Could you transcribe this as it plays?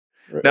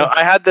Now,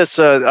 I had this.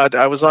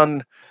 I was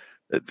on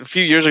a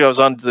few years ago. I was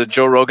on the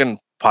Joe Rogan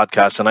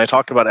podcast, and I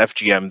talked about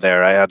FGM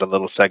there. I had a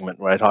little segment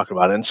where I talked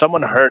about it, and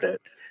someone heard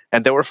it,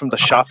 and they were from the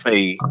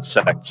Shafi'i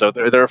sect. So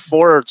there are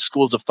 4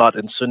 schools of thought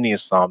in Sunni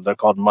Islam. They're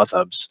called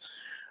madhabs.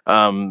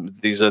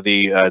 These are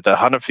the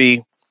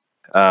Hanafi,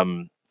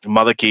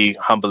 Maliki,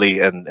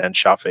 Hanbali, and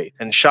Shafi'i.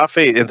 And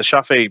in the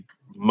Shafi'i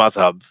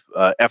madhab,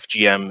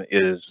 FGM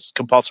is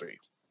compulsory,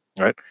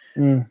 right?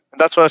 And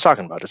that's what I was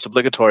talking about. It's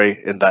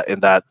obligatory in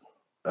that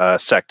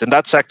sect, and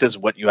that sect is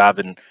what you have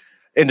in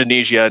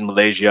Indonesia and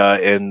Malaysia,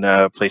 in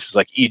places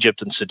like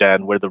Egypt and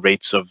Sudan, where the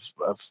rates of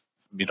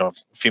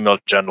female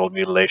genital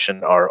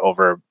mutilation are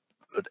over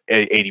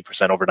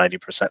 80%, over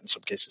 90% in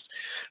some cases.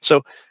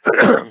 So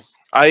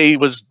I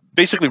was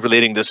basically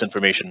relating this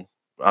information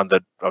I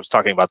was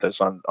talking about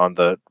this on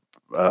the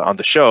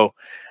show,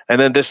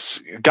 and then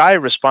this guy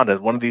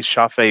responded, one of these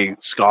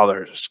Shafi'i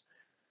scholars,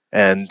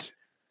 and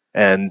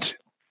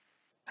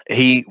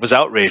he was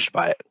outraged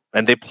by it.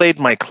 And they played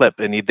my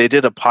clip, and they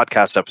did a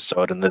podcast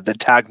episode, and they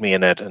tagged me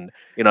in it. And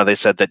they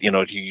said that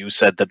you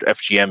said that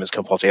FGM is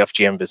compulsory.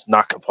 FGM is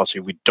not compulsory.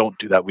 We don't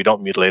do that. We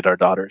don't mutilate our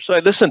daughters. So I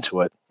listened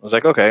to it. I was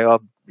like, okay,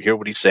 I'll hear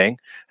what he's saying.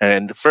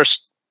 And the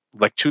first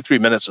 2-3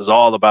 minutes is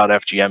all about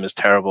FGM is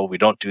terrible. We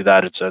don't do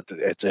that. It's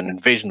an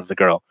invasion of the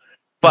girl.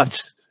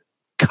 But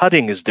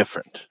cutting is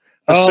different.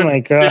 Oh my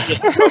God.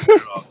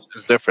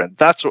 Is different.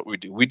 That's what we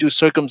do. We do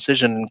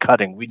circumcision and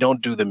cutting. We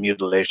don't do the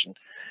mutilation.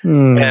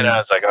 And I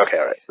was like, okay,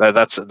 all right.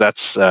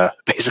 That's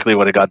basically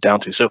what it got down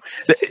to. So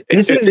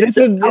this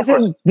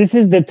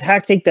is the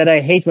tactic that I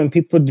hate when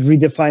people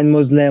redefine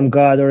Muslim,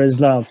 God, or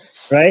Islam,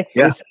 right?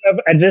 Yeah. Instead of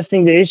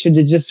addressing the issue,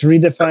 they just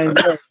redefine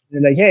it.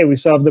 They're like, hey, we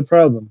solved the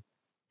problem.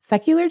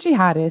 Secular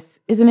Jihadists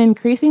is an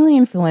increasingly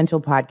influential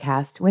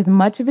podcast with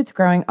much of its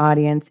growing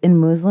audience in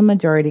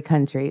Muslim-majority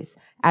countries,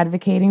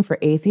 advocating for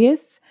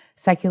atheists,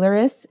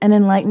 secularists, and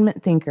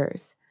Enlightenment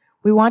thinkers.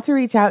 We want to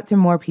reach out to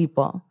more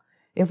people.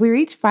 If we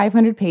reach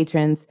 500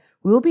 patrons,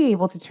 we will be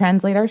able to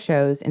translate our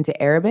shows into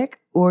Arabic,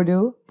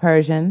 Urdu,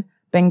 Persian,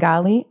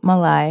 Bengali,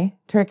 Malay,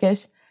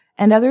 Turkish,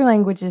 and other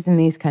languages in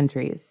these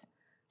countries.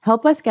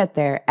 Help us get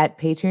there at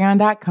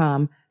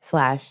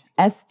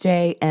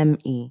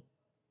patreon.com/SJME.